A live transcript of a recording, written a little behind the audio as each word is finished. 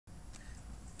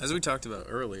As we talked about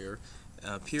earlier,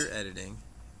 peer editing,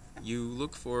 you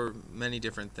look for many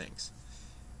different things.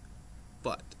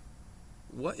 But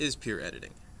what is peer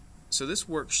editing? So this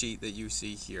worksheet that you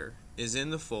see here is in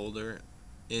the folder,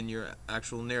 in your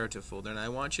actual narrative folder, and I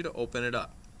want you to open it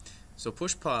up. So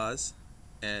push pause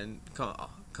and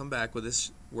come back with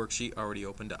this worksheet already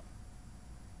opened up.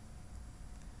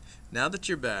 Now that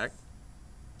you're back,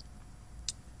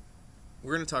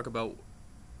 we're going to talk about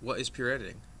what is peer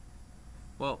editing.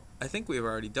 Well, I think we've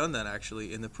already done that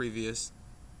actually in the previous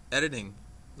editing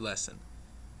lesson.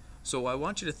 So I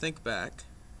want you to think back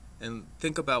and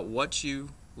think about what you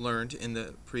learned in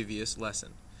the previous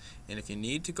lesson. And if you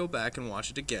need to go back and watch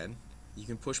it again, you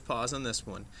can push pause on this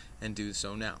one and do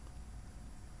so now.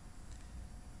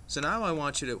 So now I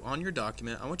want you to, on your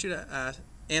document, I want you to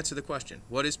answer the question,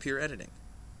 what is peer editing?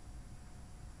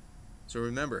 So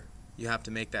remember, you have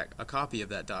to make that a copy of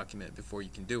that document before you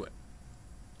can do it.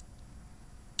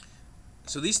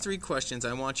 So these three questions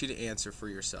I want you to answer for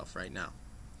yourself right now.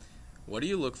 What do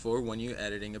you look for when you're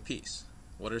editing a piece?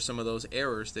 What are some of those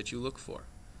errors that you look for?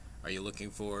 Are you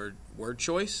looking for word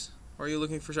choice, or are you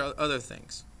looking for other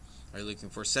things? Are you looking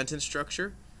for sentence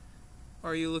structure,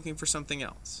 or are you looking for something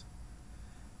else?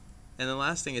 And the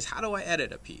last thing is, how do I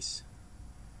edit a piece?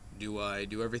 Do I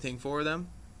do everything for them?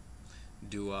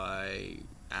 Do I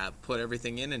put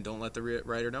everything in and don't let the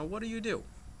writer know? What do you do?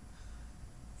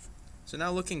 So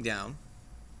now looking down,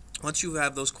 once you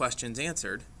have those questions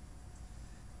answered,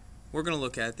 we're going to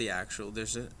look at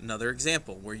there's another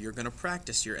example where you're going to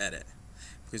practice your edit.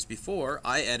 Because before,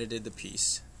 I edited the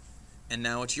piece, and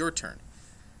now it's your turn.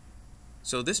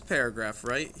 So this paragraph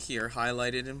right here,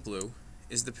 highlighted in blue,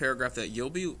 is the paragraph that you'll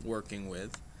be working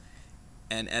with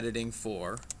and editing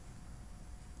for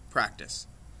practice.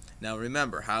 Now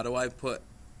remember, how do I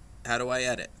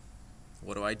edit?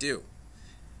 What do I do?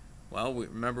 Well,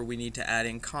 remember we need to add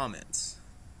in comments.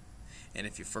 And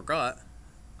if you forgot,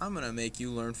 I'm going to make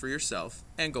you learn for yourself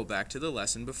and go back to the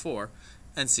lesson before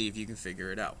and see if you can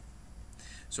figure it out.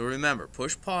 So remember,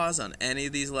 push pause on any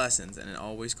of these lessons and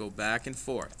always go back and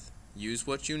forth. Use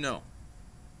what you know.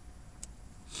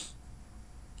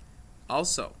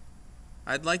 Also,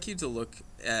 I'd like you to look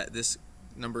at this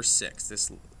number 6, this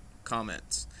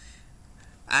comments.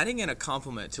 Adding in a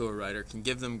compliment to a writer can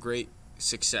give them great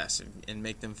success and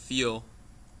make them feel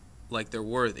like they're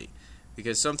worthy.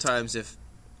 Because sometimes if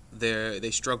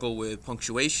they struggle with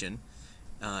punctuation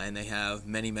and they have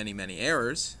many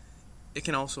errors, it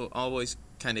can also always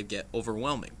kind of get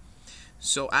overwhelming.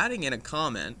 So adding in a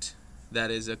comment that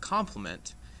is a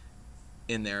compliment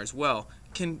in there as well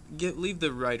can leave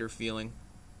the writer feeling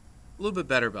a little bit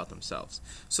better about themselves.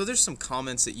 So there's some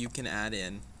comments that you can add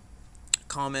in.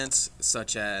 Comments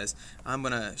such as, I'm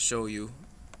going to show you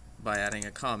by adding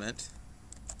a comment.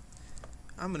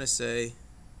 I'm going to say,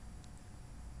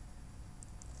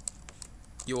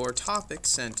 your topic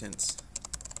sentence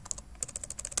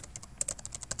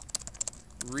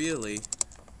really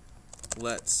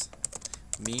lets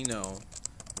me know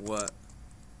what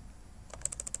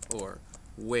or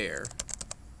where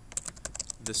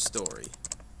the story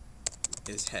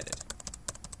is headed.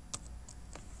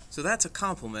 So that's a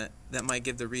compliment that might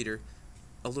give the reader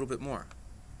a little bit more.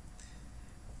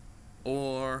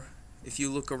 Or if you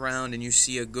look around and you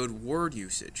see a good word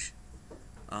usage,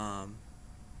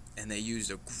 and they used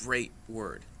a great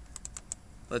word.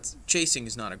 Chasing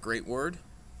is not a great word,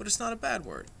 but it's not a bad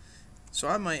word. So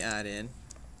I might add in,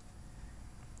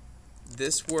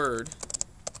 this word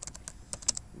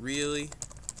really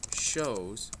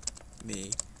shows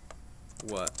me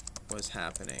what was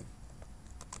happening,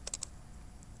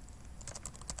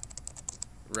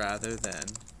 rather than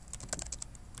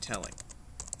telling.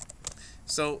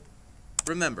 So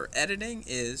remember, editing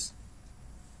is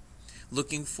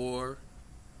looking for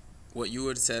what you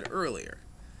had said earlier.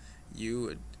 You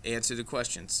would answer the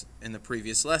questions in the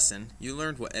previous lesson. You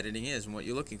learned what editing is and what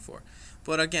you're looking for.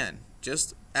 But again,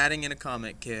 just adding in a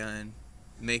comment can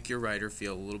make your writer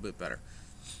feel a little bit better.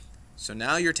 So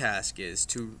now your task is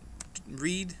to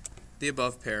read the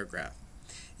above paragraph.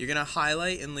 You're going to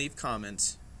highlight and leave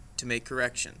comments to make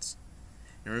corrections.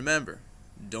 And remember,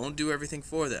 don't do everything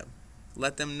for them.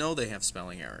 Let them know they have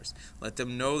spelling errors. Let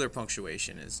them know their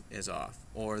punctuation is off,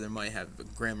 or they might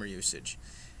have grammar usage.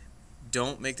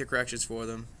 Don't make the corrections for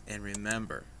them, and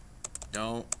remember,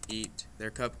 don't eat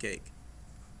their cupcake.